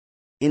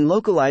In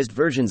localized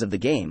versions of the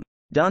game,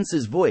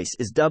 Danse's voice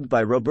is dubbed by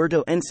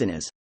Roberto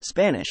Encinas,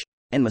 Spanish,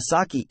 and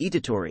Masaki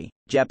Itatori,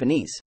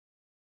 Japanese.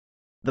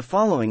 The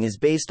following is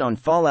based on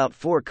Fallout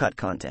 4 cut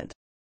content.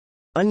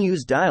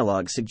 Unused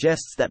dialogue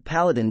suggests that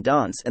Paladin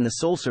Danse and the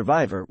sole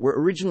survivor were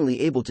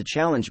originally able to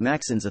challenge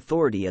Maxon's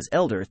authority as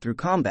Elder through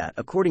combat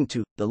according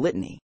to the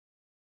Litany.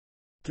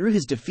 Through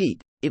his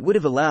defeat, it would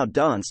have allowed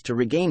Danse to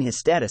regain his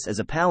status as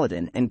a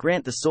Paladin and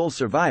grant the sole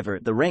survivor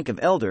the rank of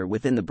Elder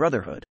within the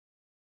Brotherhood.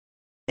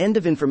 End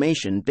of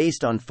information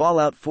based on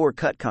Fallout 4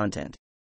 cut content.